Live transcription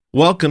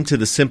Welcome to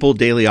the Simple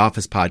Daily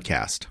Office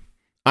Podcast.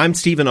 I'm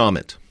Stephen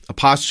Ament, a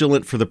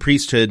postulant for the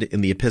priesthood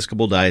in the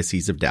Episcopal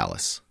Diocese of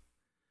Dallas.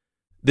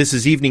 This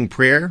is evening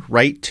prayer,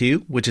 Rite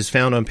 2, which is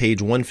found on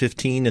page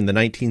 115 in the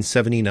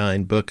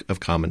 1979 Book of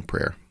Common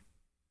Prayer.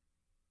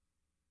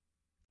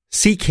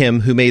 Seek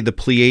him who made the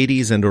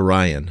Pleiades and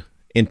Orion,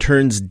 and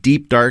turns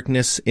deep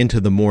darkness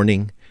into the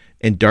morning,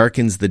 and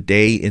darkens the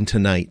day into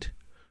night,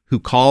 who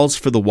calls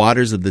for the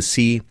waters of the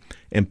sea,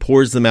 and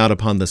pours them out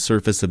upon the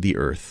surface of the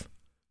earth.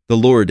 The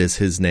Lord is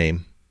his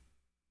name.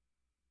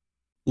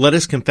 Let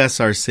us confess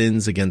our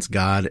sins against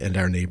God and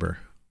our neighbor.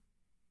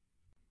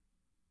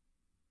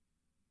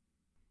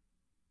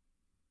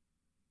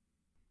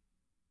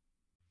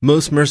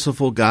 Most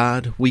merciful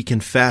God, we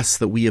confess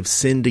that we have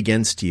sinned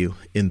against you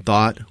in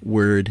thought,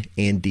 word,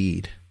 and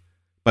deed,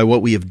 by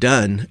what we have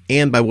done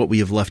and by what we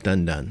have left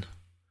undone.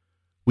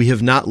 We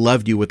have not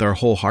loved you with our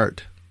whole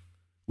heart.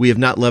 We have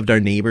not loved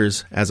our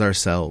neighbors as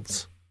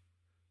ourselves.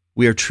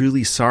 We are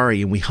truly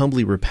sorry and we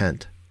humbly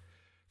repent.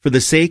 For the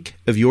sake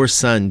of your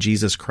Son,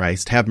 Jesus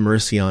Christ, have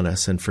mercy on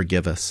us and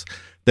forgive us,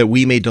 that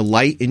we may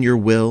delight in your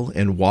will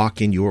and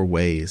walk in your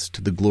ways,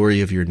 to the glory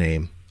of your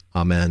name.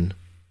 Amen.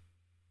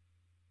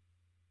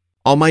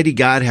 Almighty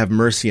God, have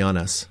mercy on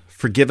us.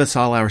 Forgive us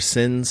all our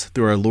sins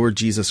through our Lord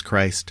Jesus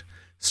Christ.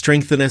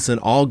 Strengthen us in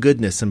all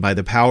goodness, and by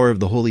the power of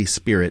the Holy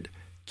Spirit,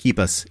 keep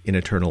us in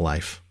eternal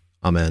life.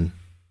 Amen.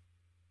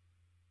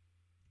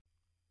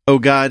 O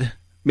God,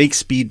 make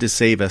speed to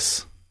save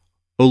us.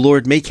 O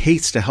Lord, make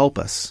haste to help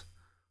us.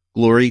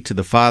 Glory to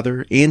the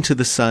Father, and to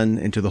the Son,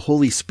 and to the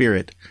Holy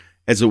Spirit,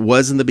 as it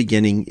was in the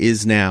beginning,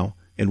 is now,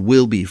 and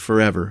will be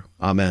forever.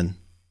 Amen.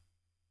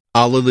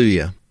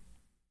 Alleluia.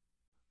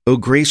 O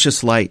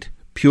gracious light,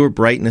 pure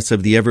brightness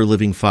of the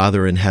ever-living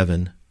Father in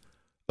heaven,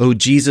 O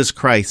Jesus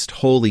Christ,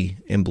 holy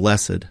and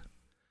blessed,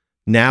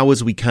 now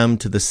as we come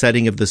to the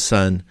setting of the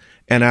sun,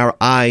 and our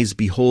eyes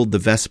behold the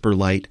vesper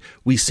light,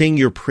 we sing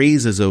your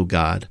praises, O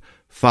God,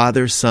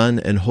 Father, Son,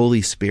 and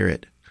Holy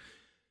Spirit.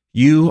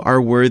 You are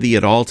worthy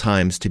at all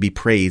times to be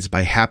praised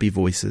by happy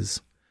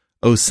voices,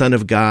 O Son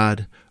of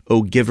God,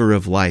 O Giver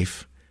of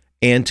life,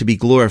 and to be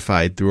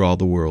glorified through all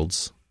the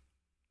worlds.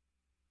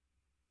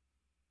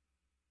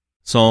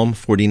 Psalm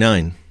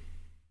 49.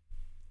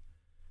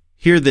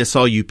 Hear this,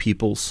 all you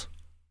peoples.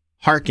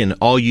 Hearken,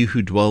 all you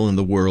who dwell in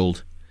the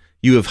world,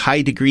 you of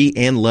high degree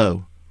and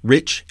low,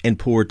 rich and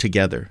poor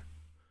together.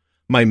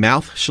 My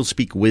mouth shall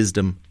speak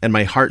wisdom, and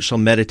my heart shall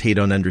meditate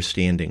on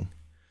understanding.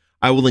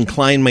 I will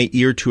incline my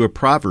ear to a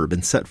proverb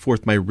and set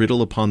forth my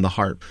riddle upon the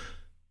harp.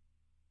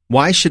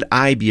 Why should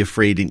I be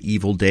afraid in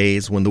evil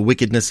days when the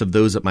wickedness of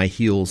those at my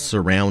heels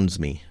surrounds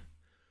me?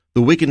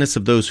 The wickedness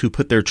of those who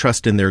put their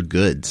trust in their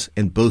goods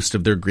and boast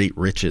of their great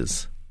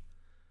riches.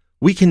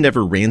 We can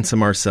never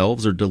ransom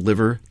ourselves or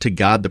deliver to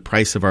God the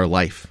price of our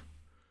life.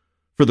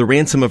 For the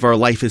ransom of our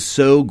life is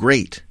so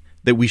great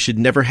that we should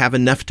never have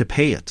enough to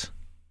pay it,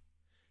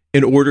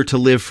 in order to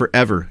live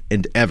forever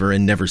and ever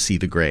and never see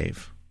the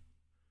grave.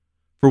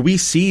 For we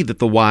see that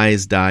the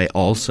wise die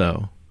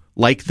also.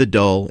 Like the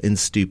dull and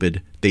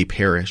stupid, they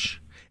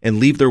perish, and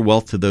leave their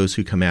wealth to those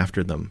who come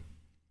after them.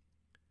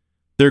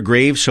 Their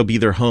graves shall be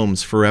their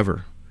homes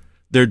forever,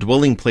 their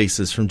dwelling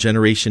places from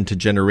generation to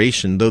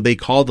generation, though they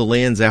call the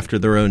lands after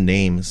their own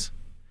names.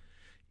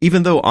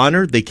 Even though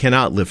honored, they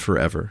cannot live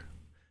forever.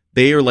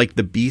 They are like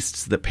the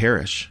beasts that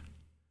perish.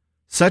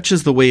 Such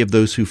is the way of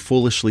those who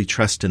foolishly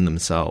trust in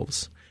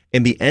themselves,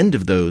 and the end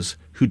of those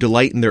who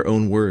delight in their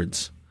own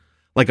words.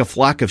 Like a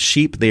flock of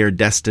sheep, they are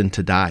destined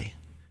to die.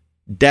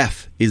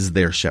 Death is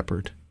their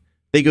shepherd.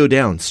 They go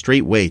down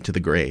straightway to the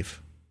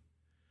grave.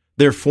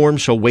 Their form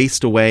shall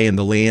waste away, and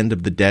the land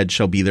of the dead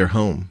shall be their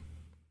home.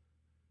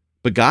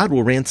 But God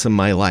will ransom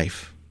my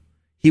life.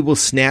 He will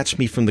snatch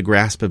me from the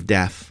grasp of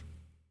death.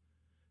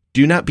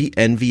 Do not be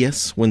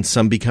envious when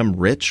some become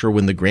rich, or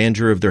when the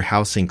grandeur of their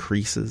house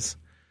increases,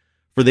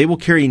 for they will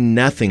carry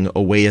nothing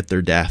away at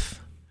their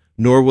death,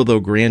 nor will their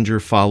grandeur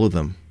follow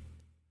them.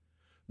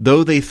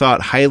 Though they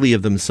thought highly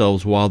of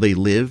themselves while they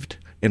lived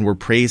and were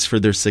praised for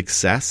their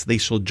success, they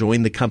shall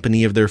join the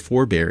company of their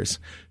forebears,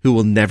 who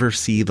will never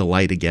see the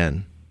light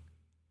again.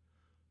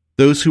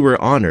 Those who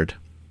are honored,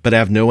 but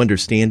have no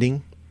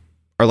understanding,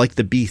 are like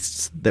the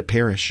beasts that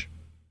perish.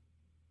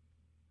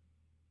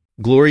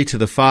 Glory to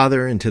the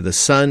Father, and to the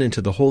Son, and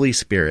to the Holy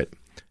Spirit,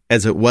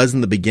 as it was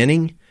in the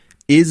beginning,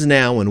 is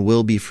now, and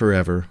will be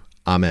forever.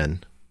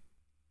 Amen.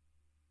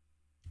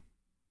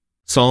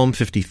 Psalm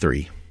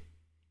 53.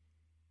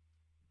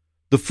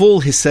 The fool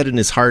has said in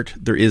his heart,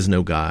 there is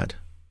no God.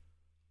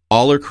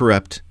 All are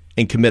corrupt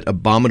and commit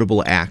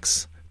abominable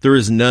acts. There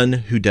is none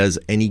who does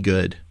any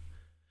good.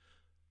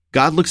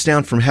 God looks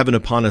down from heaven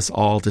upon us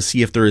all to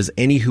see if there is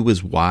any who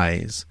is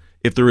wise,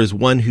 if there is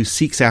one who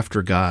seeks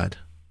after God.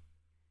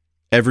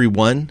 Every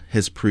one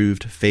has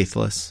proved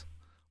faithless.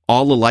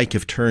 All alike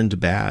have turned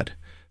bad.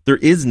 There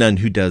is none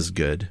who does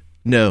good.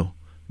 No,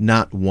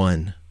 not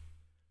one.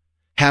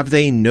 Have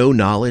they no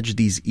knowledge,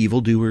 these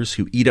evildoers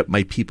who eat up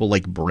my people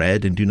like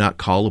bread and do not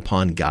call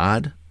upon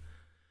God?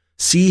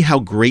 See how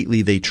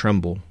greatly they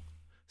tremble.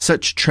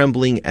 such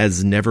trembling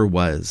as never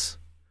was.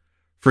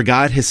 For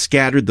God has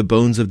scattered the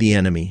bones of the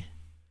enemy.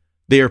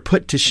 They are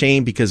put to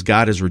shame because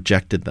God has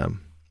rejected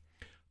them.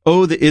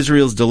 Oh, that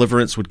Israel's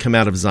deliverance would come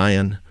out of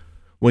Zion.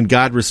 When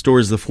God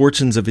restores the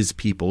fortunes of his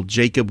people,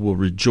 Jacob will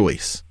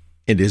rejoice,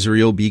 and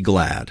Israel be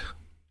glad.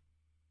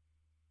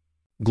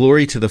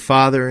 Glory to the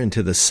Father, and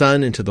to the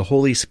Son, and to the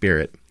Holy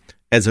Spirit,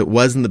 as it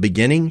was in the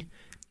beginning,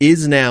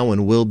 is now,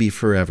 and will be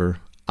forever.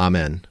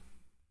 Amen.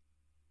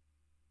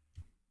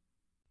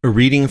 A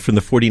reading from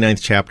the 49th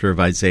chapter of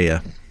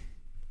Isaiah.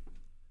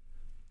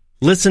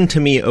 Listen to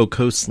me, O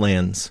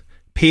coastlands.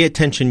 Pay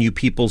attention, you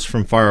peoples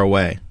from far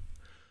away.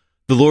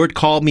 The Lord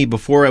called me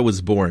before I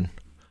was born.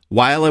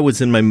 While I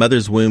was in my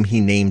mother's womb,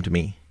 he named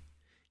me.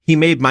 He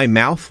made my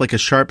mouth like a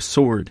sharp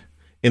sword.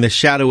 In the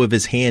shadow of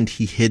his hand,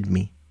 he hid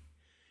me.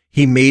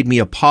 He made me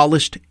a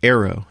polished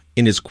arrow.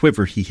 In his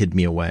quiver, he hid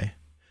me away.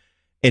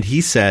 And he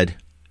said,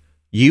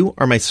 You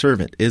are my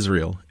servant,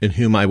 Israel, in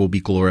whom I will be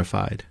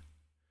glorified.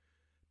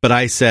 But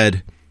I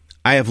said,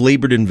 I have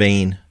labored in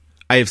vain.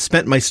 I have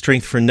spent my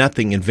strength for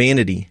nothing in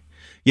vanity.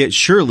 Yet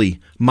surely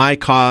my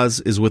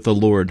cause is with the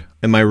Lord,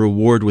 and my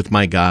reward with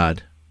my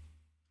God.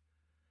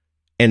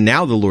 And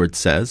now the Lord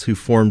says, who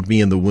formed me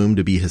in the womb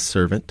to be his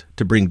servant,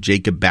 to bring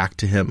Jacob back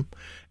to him,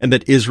 and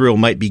that Israel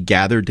might be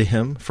gathered to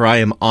him, for I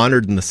am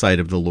honored in the sight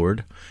of the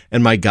Lord,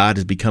 and my God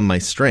has become my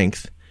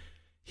strength.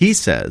 He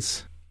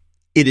says,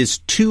 It is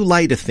too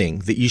light a thing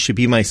that you should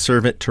be my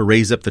servant to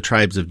raise up the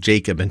tribes of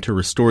Jacob and to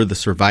restore the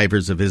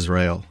survivors of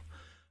Israel.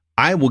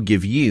 I will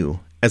give you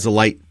as a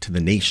light to the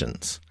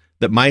nations,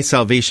 that my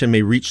salvation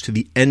may reach to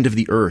the end of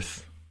the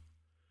earth.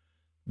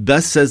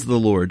 Thus says the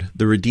Lord,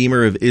 the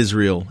Redeemer of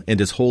Israel and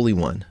his Holy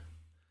One.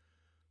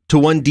 To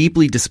one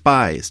deeply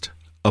despised,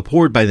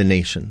 abhorred by the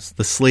nations,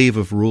 the slave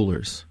of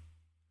rulers.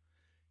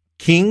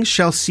 Kings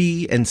shall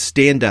see and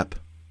stand up,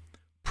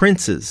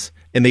 princes,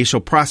 and they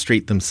shall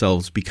prostrate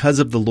themselves because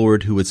of the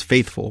Lord who is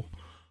faithful,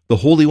 the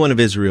Holy One of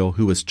Israel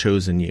who has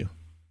chosen you.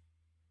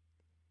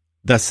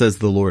 Thus says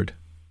the Lord,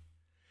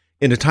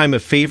 In a time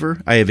of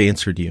favor I have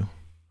answered you.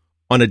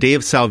 On a day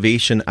of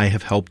salvation I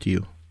have helped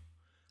you.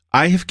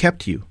 I have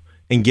kept you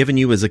and given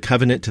you as a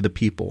covenant to the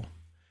people,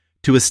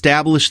 to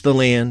establish the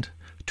land,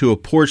 to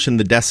apportion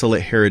the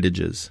desolate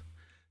heritages,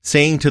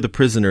 saying to the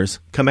prisoners,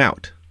 Come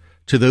out.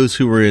 To those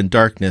who are in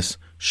darkness,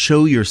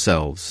 show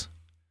yourselves.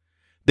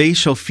 They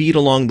shall feed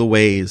along the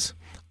ways.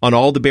 On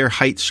all the bare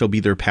heights shall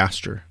be their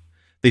pasture.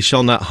 They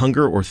shall not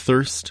hunger or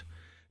thirst.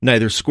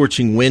 Neither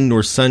scorching wind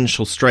nor sun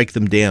shall strike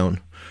them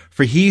down.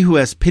 For he who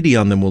has pity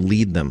on them will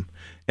lead them,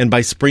 and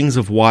by springs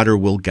of water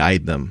will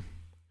guide them.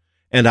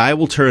 And I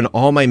will turn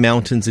all my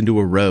mountains into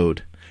a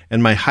road,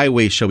 and my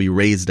highway shall be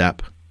raised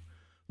up.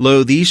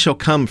 Lo, these shall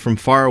come from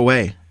far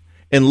away,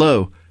 and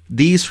lo,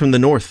 these from the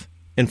north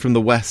and from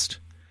the west,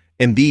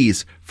 and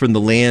these from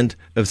the land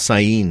of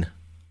Syene.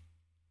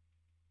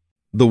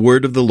 The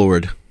word of the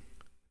Lord.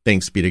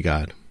 Thanks be to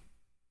God.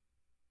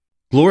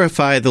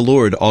 Glorify the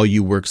Lord, all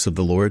you works of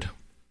the Lord.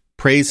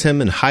 Praise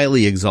him and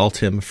highly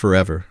exalt him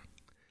forever.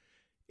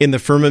 In the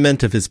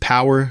firmament of his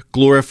power,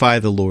 glorify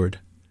the Lord.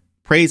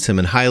 Praise him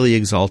and highly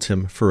exalt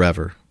him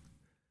forever.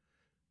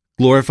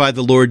 Glorify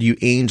the Lord, you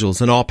angels,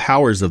 and all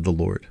powers of the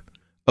Lord,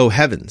 O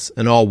heavens,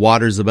 and all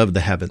waters above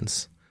the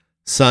heavens.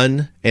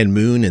 Sun and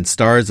moon and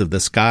stars of the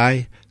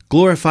sky,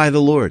 glorify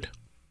the Lord.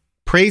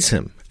 Praise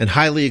him and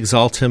highly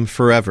exalt him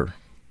forever.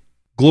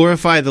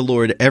 Glorify the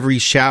Lord, every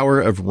shower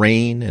of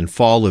rain and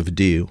fall of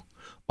dew,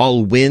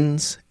 all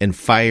winds and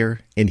fire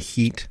and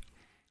heat.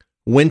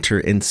 Winter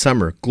and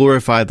summer,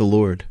 glorify the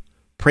Lord.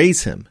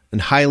 Praise him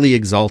and highly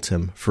exalt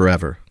him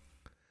forever.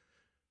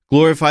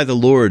 Glorify the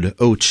Lord,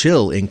 O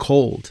chill and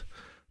cold,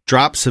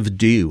 drops of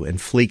dew and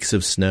flakes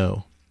of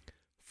snow,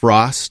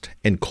 frost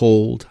and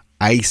cold,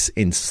 ice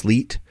and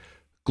sleet.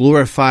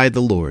 Glorify the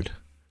Lord.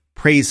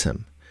 Praise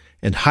him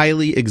and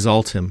highly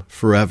exalt him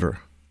forever.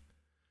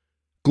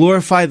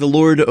 Glorify the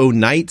Lord, O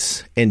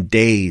nights and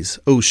days,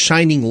 O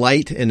shining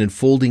light and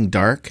enfolding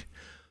dark.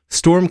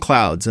 Storm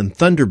clouds and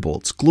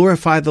thunderbolts,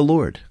 glorify the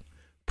Lord.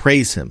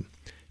 Praise him,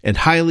 and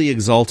highly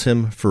exalt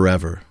him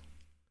forever.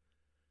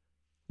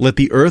 Let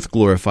the earth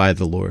glorify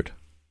the Lord.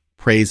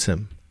 Praise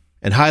him,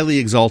 and highly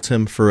exalt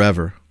him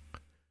forever.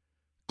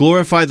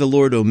 Glorify the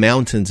Lord, O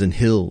mountains and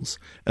hills,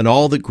 and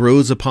all that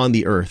grows upon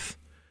the earth.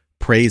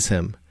 Praise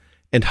him,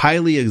 and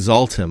highly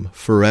exalt him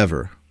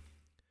forever.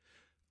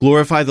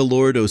 Glorify the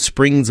Lord, O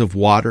springs of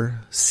water,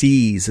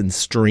 seas and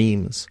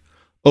streams,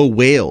 O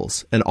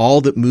whales, and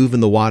all that move in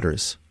the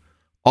waters.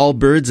 All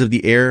birds of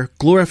the air,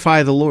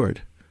 glorify the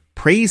Lord.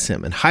 Praise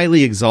him and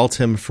highly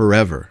exalt him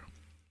forever.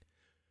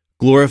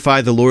 Glorify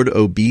the Lord,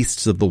 O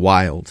beasts of the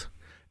wild,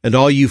 and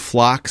all you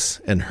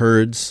flocks and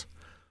herds.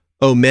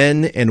 O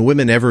men and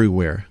women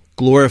everywhere,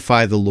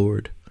 glorify the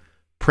Lord.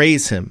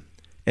 Praise him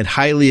and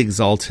highly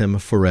exalt him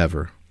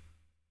forever.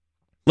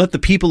 Let the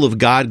people of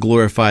God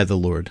glorify the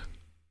Lord.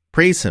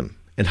 Praise him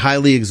and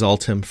highly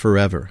exalt him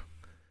forever.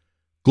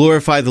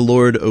 Glorify the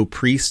Lord, O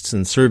priests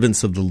and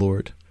servants of the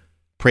Lord.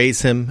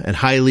 Praise him and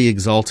highly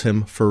exalt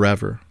him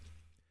forever.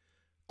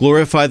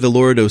 Glorify the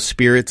Lord, O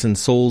spirits and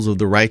souls of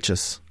the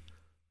righteous.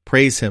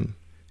 Praise him,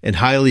 and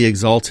highly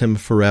exalt him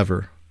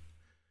forever.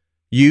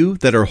 You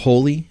that are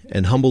holy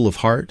and humble of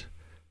heart,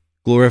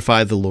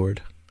 glorify the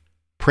Lord.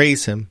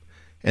 Praise him,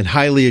 and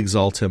highly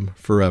exalt him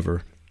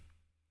forever.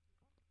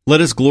 Let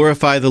us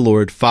glorify the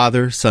Lord,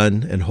 Father,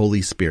 Son, and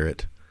Holy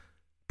Spirit.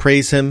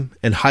 Praise him,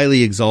 and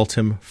highly exalt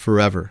him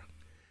forever.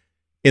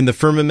 In the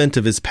firmament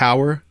of his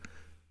power,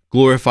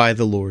 glorify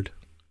the Lord.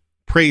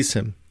 Praise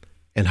him,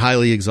 and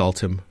highly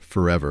exalt him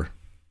forever.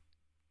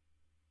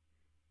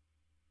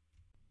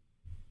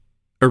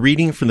 A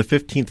reading from the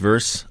 15th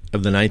verse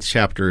of the 9th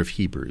chapter of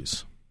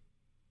Hebrews.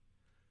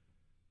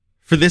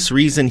 For this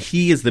reason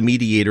he is the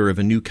mediator of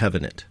a new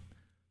covenant,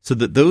 so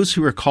that those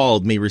who are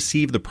called may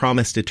receive the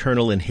promised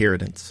eternal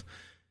inheritance,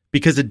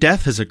 because a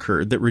death has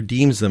occurred that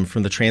redeems them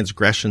from the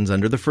transgressions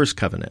under the first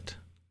covenant.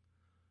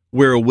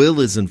 Where a will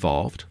is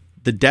involved,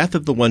 the death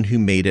of the one who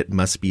made it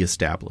must be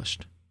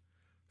established.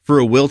 For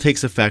a will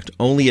takes effect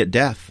only at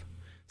death,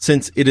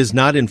 since it is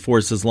not in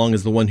force as long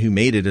as the one who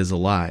made it is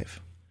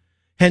alive.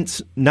 Hence,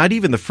 not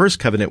even the first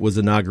covenant was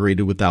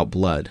inaugurated without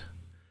blood.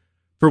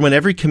 For when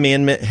every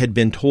commandment had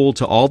been told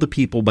to all the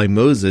people by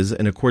Moses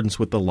in accordance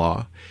with the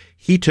law,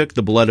 he took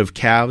the blood of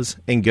calves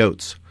and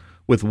goats,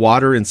 with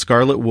water and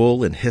scarlet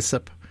wool and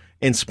hyssop,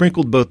 and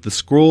sprinkled both the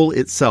scroll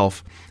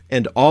itself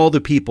and all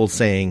the people,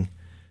 saying,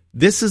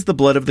 "This is the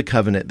blood of the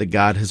covenant that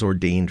God has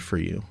ordained for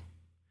you."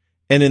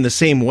 And in the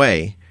same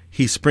way,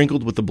 he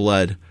sprinkled with the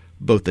blood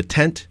both the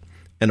tent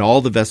and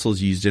all the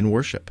vessels used in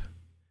worship.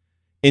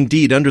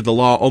 Indeed, under the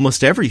law,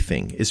 almost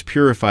everything is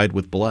purified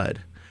with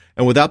blood,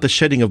 and without the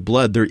shedding of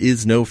blood there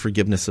is no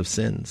forgiveness of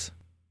sins.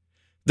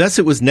 Thus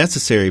it was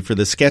necessary for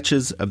the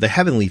sketches of the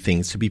heavenly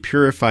things to be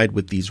purified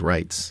with these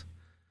rites.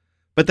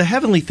 But the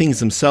heavenly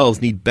things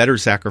themselves need better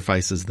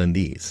sacrifices than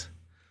these.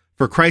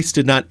 For Christ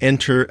did not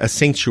enter a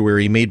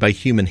sanctuary made by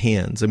human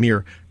hands, a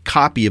mere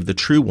copy of the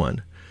true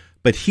one,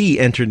 but he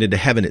entered into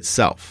heaven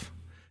itself,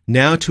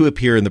 now to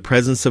appear in the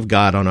presence of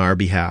God on our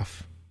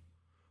behalf.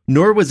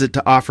 Nor was it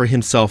to offer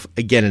himself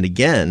again and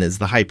again, as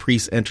the high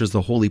priest enters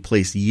the holy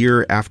place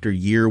year after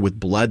year with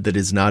blood that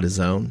is not his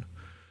own.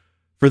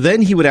 For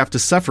then he would have to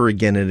suffer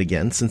again and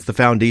again since the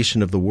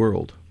foundation of the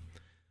world.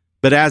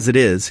 But as it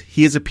is,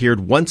 he has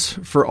appeared once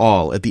for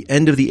all at the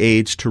end of the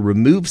age to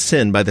remove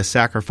sin by the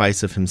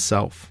sacrifice of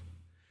himself.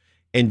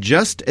 And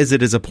just as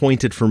it is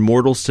appointed for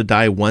mortals to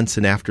die once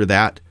and after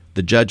that,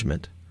 the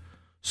judgment,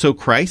 so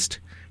Christ,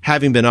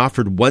 having been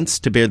offered once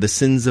to bear the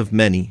sins of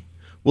many,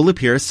 will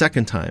appear a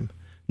second time,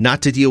 not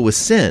to deal with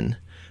sin,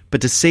 but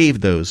to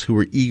save those who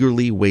were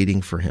eagerly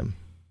waiting for him.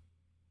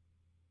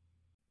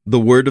 The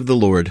word of the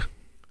Lord.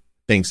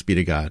 Thanks be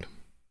to God.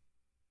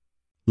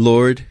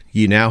 Lord,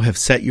 you now have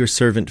set your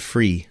servant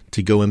free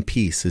to go in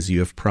peace as you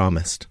have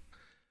promised.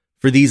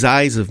 For these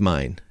eyes of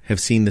mine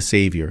have seen the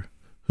Savior,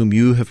 whom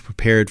you have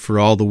prepared for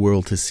all the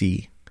world to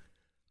see,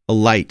 a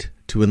light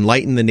to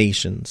enlighten the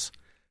nations,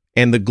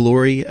 and the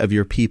glory of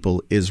your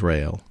people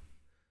Israel.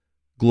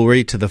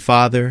 Glory to the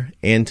Father,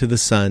 and to the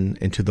Son,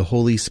 and to the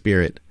Holy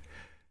Spirit,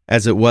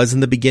 as it was in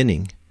the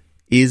beginning,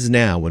 is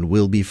now, and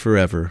will be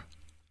forever.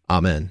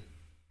 Amen.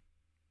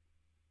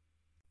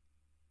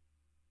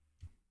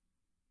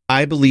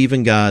 I believe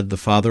in God, the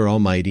Father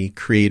Almighty,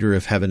 creator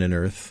of heaven and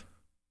earth.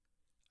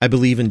 I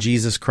believe in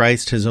Jesus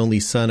Christ, his only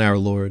Son, our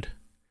Lord.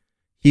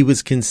 He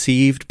was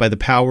conceived by the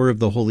power of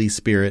the Holy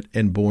Spirit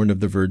and born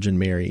of the Virgin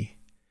Mary.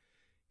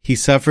 He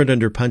suffered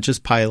under Pontius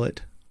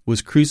Pilate,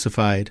 was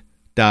crucified,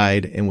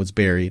 died, and was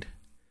buried.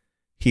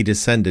 He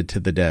descended to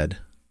the dead.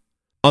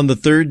 On the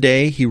third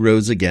day he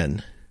rose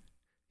again.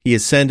 He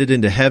ascended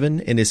into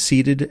heaven and is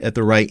seated at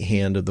the right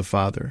hand of the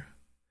Father.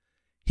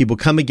 He will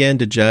come again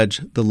to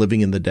judge the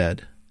living and the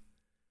dead.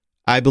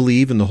 I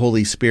believe in the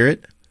Holy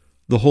Spirit,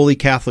 the Holy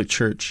Catholic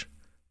Church,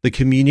 the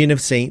communion of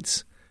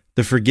saints,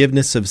 the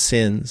forgiveness of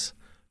sins,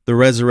 the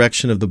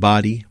resurrection of the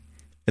body,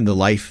 and the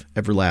life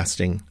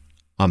everlasting.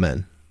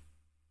 Amen.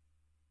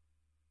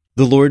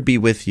 The Lord be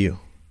with you,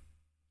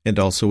 and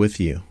also with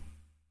you.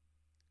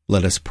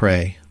 Let us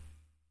pray.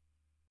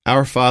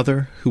 Our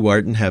Father, who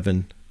art in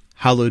heaven,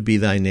 hallowed be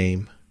thy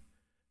name.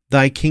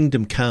 Thy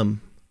kingdom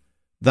come,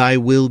 thy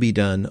will be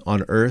done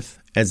on earth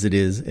as it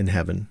is in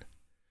heaven.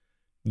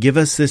 Give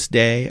us this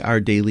day our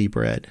daily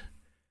bread,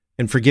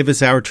 and forgive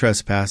us our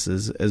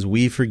trespasses as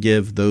we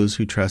forgive those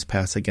who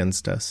trespass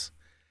against us.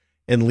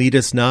 And lead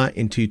us not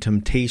into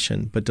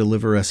temptation, but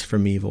deliver us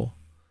from evil.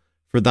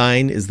 For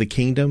thine is the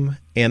kingdom,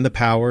 and the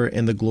power,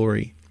 and the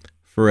glory,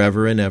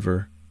 forever and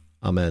ever.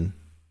 Amen.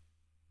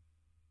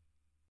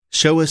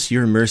 Show us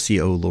your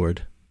mercy, O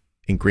Lord,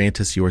 and grant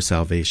us your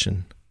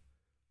salvation.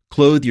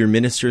 Clothe your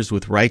ministers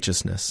with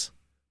righteousness.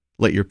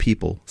 Let your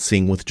people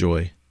sing with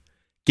joy.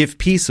 Give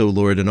peace, O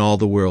Lord, in all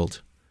the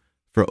world,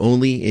 for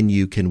only in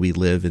you can we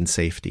live in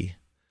safety.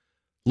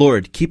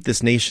 Lord, keep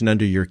this nation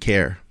under your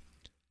care,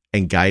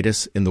 and guide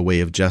us in the way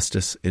of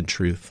justice and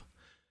truth.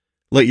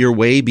 Let your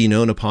way be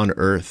known upon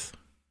earth,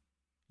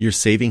 your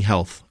saving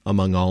health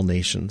among all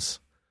nations.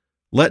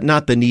 Let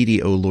not the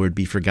needy, O Lord,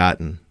 be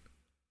forgotten,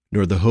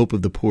 nor the hope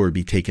of the poor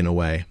be taken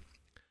away.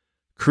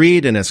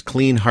 Create in us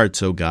clean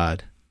hearts, O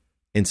God,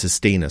 and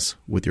sustain us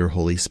with your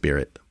Holy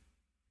Spirit.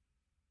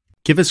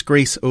 Give us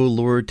grace, O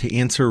Lord, to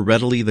answer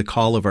readily the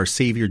call of our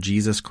Savior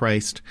Jesus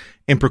Christ,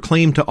 and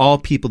proclaim to all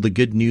people the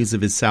good news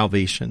of his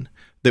salvation,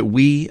 that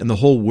we and the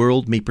whole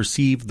world may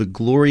perceive the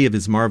glory of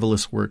his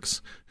marvelous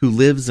works, who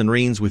lives and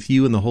reigns with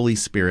you in the Holy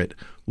Spirit,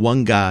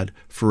 one God,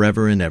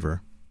 forever and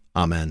ever.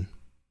 Amen.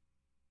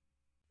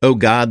 O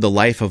God, the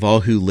life of all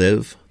who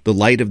live, the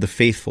light of the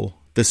faithful,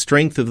 the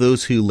strength of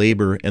those who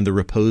labor, and the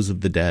repose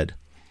of the dead,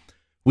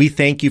 we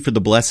thank you for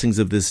the blessings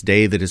of this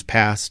day that is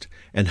past,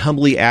 and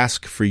humbly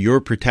ask for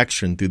your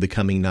protection through the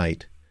coming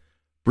night.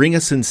 Bring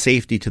us in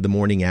safety to the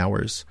morning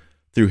hours,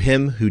 through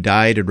him who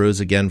died and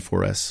rose again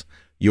for us,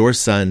 your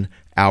Son,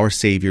 our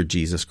Savior,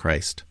 Jesus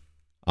Christ.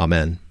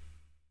 Amen.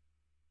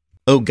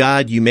 O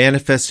God, you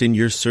manifest in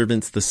your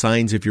servants the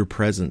signs of your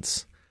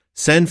presence.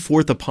 Send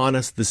forth upon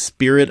us the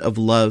Spirit of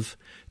love,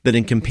 that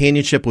in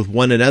companionship with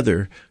one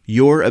another,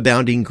 your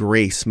abounding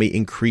grace may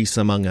increase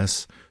among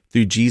us,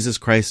 through Jesus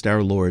Christ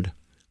our Lord.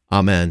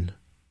 Amen.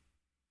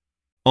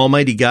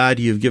 Almighty God,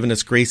 you have given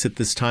us grace at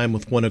this time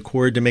with one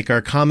accord to make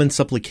our common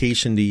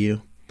supplication to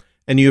you.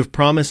 And you have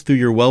promised through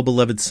your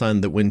well-beloved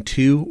Son that when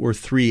 2 or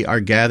 3 are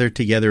gathered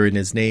together in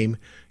his name,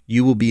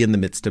 you will be in the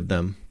midst of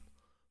them.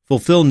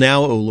 Fulfill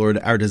now, O Lord,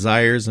 our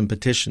desires and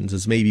petitions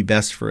as may be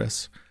best for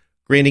us,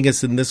 granting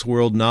us in this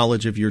world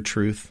knowledge of your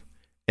truth,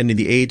 and in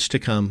the age to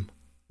come,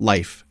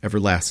 life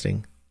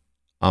everlasting.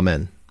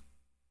 Amen.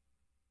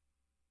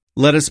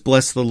 Let us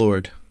bless the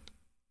Lord.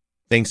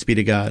 Thanks be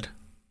to God.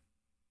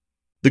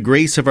 The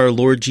grace of our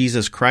Lord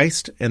Jesus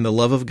Christ, and the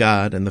love of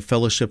God, and the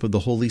fellowship of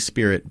the Holy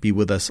Spirit be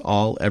with us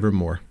all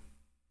evermore.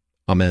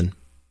 Amen.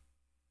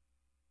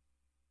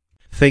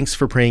 Thanks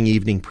for praying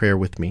evening prayer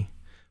with me.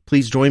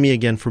 Please join me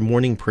again for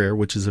morning prayer,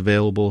 which is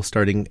available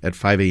starting at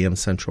 5 a.m.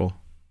 Central.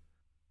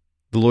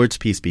 The Lord's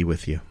peace be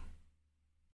with you.